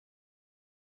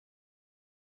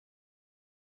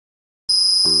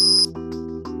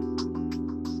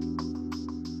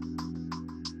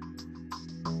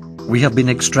We have been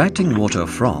extracting water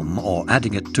from or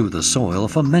adding it to the soil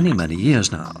for many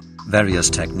years now. Various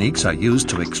techniques are used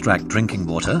to extract drinking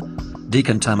water,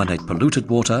 decontaminate polluted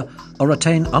water, or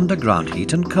attain underground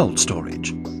heat and cold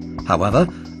storage. However,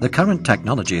 the current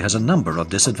technology has a number of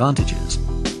disadvantages.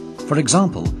 For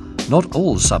example, not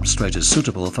all substrate is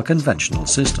suitable for conventional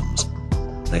systems.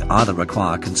 They either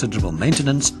require considerable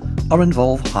maintenance or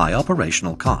involve high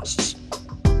operational costs.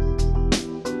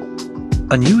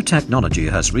 A new technology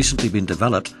has recently been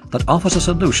developed that offers a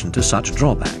solution to such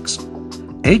drawbacks.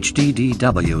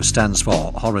 HDDW stands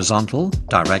for Horizontal,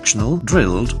 Directional,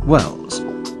 Drilled Wells.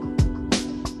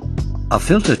 A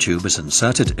filter tube is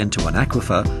inserted into an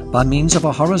aquifer by means of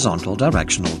a horizontal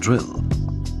directional drill.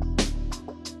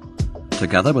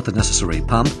 Together with the necessary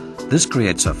pump, this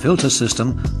creates a filter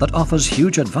system that offers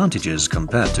huge advantages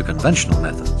compared to conventional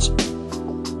methods.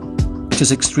 It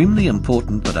is extremely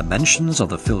important the dimensions of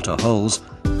the filter holes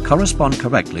correspond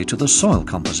correctly to the soil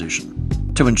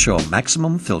composition to ensure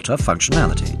maximum filter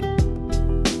functionality.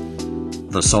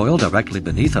 The soil directly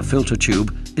beneath a filter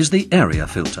tube is the area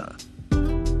filter.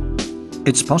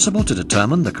 It's possible to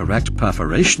determine the correct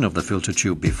perforation of the filter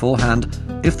tube beforehand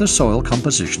if the soil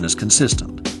composition is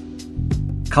consistent.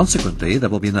 Consequently, there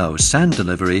will be no sand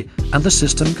delivery and the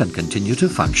system can continue to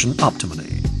function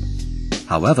optimally.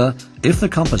 However, if the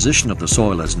composition of the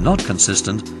soil is not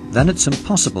consistent, then it's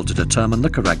impossible to determine the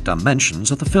correct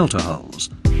dimensions of the filter holes.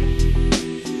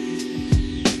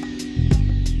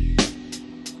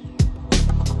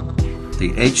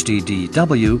 The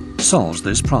HDDW solves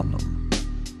this problem.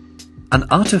 An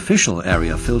artificial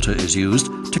area filter is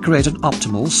used to create an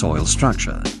optimal soil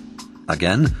structure.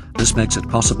 Again, this makes it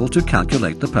possible to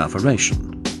calculate the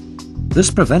perforation. This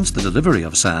prevents the delivery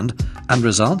of sand and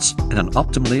results in an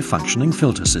optimally functioning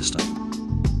filter system.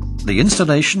 The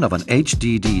installation of an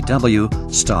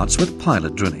HDDW starts with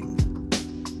pilot drilling.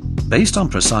 Based on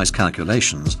precise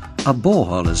calculations, a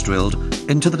borehole is drilled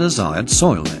into the desired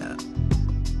soil layer.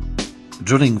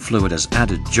 Drilling fluid is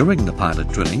added during the pilot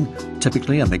drilling,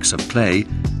 typically a mix of clay,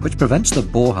 which prevents the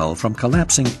borehole from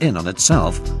collapsing in on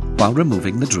itself while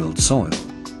removing the drilled soil.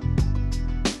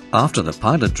 After the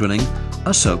pilot drilling,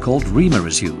 a so-called reamer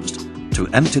is used to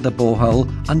empty the borehole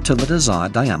until the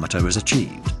desired diameter is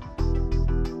achieved.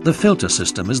 The filter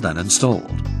system is then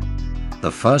installed.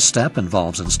 The first step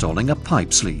involves installing a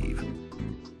pipe sleeve.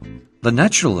 The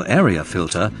natural area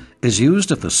filter is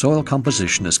used if the soil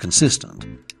composition is consistent.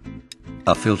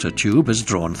 A filter tube is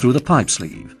drawn through the pipe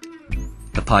sleeve.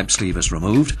 The pipe sleeve is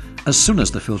removed as soon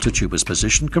as the filter tube is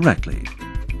positioned correctly.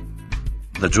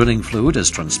 The drilling fluid is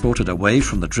transported away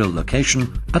from the drill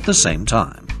location at the same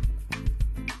time.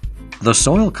 The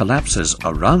soil collapses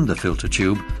around the filter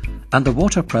tube and the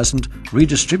water present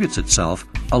redistributes itself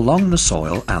along the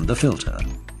soil and the filter.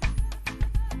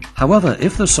 However,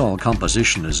 if the soil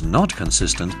composition is not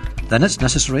consistent, then it's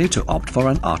necessary to opt for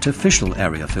an artificial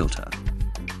area filter.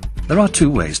 There are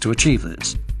two ways to achieve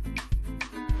this.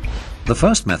 The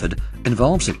first method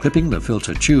involves equipping the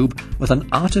filter tube with an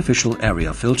artificial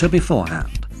area filter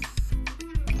beforehand.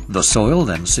 The soil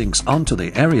then sinks onto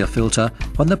the area filter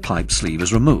when the pipe sleeve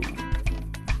is removed.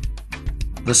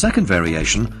 The second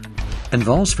variation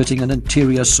involves fitting an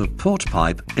interior support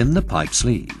pipe in the pipe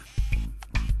sleeve.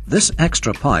 This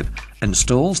extra pipe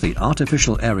installs the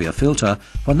artificial area filter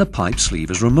when the pipe sleeve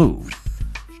is removed.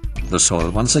 The soil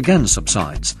once again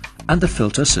subsides and the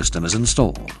filter system is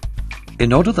installed.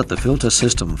 In order that the filter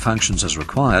system functions as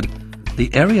required,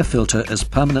 the area filter is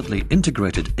permanently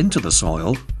integrated into the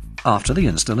soil after the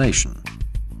installation.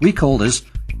 We call this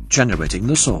generating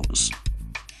the source.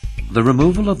 The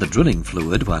removal of the drilling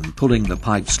fluid when pulling the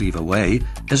pipe sleeve away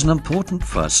is an important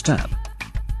first step.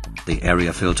 The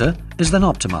area filter is then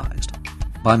optimized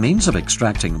by means of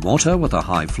extracting water with a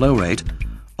high flow rate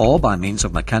or by means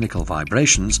of mechanical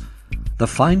vibrations. The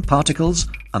fine particles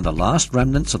and the last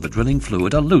remnants of the drilling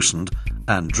fluid are loosened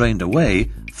and drained away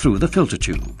through the filter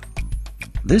tube.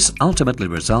 This ultimately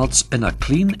results in a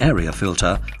clean area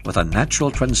filter with a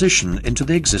natural transition into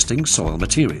the existing soil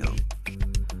material.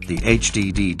 The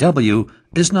HDDW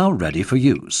is now ready for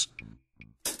use.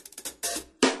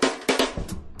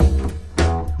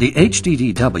 The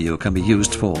HDDW can be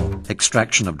used for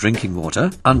extraction of drinking water,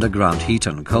 underground heat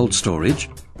and cold storage,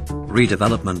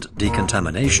 redevelopment,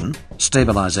 decontamination,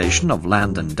 stabilization of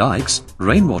land and dikes,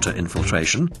 rainwater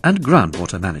infiltration, and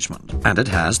groundwater management. And it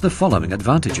has the following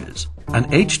advantages. An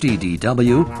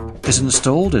HDDW is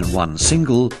installed in one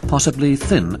single, possibly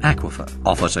thin aquifer,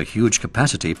 offers a huge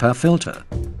capacity per filter,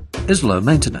 is low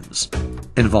maintenance,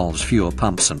 involves fewer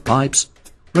pumps and pipes,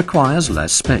 requires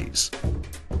less space.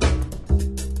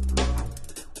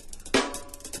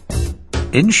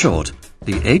 In short,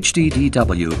 The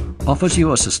HDDW offers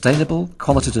you a sustainable,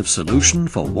 qualitative solution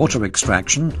for water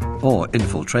extraction or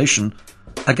infiltration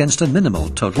against a minimal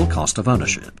total cost of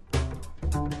ownership.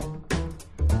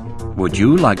 Would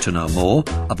you like to know more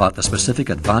about the specific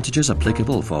advantages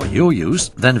applicable for your use?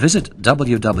 Then visit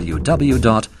www.hddw.nl.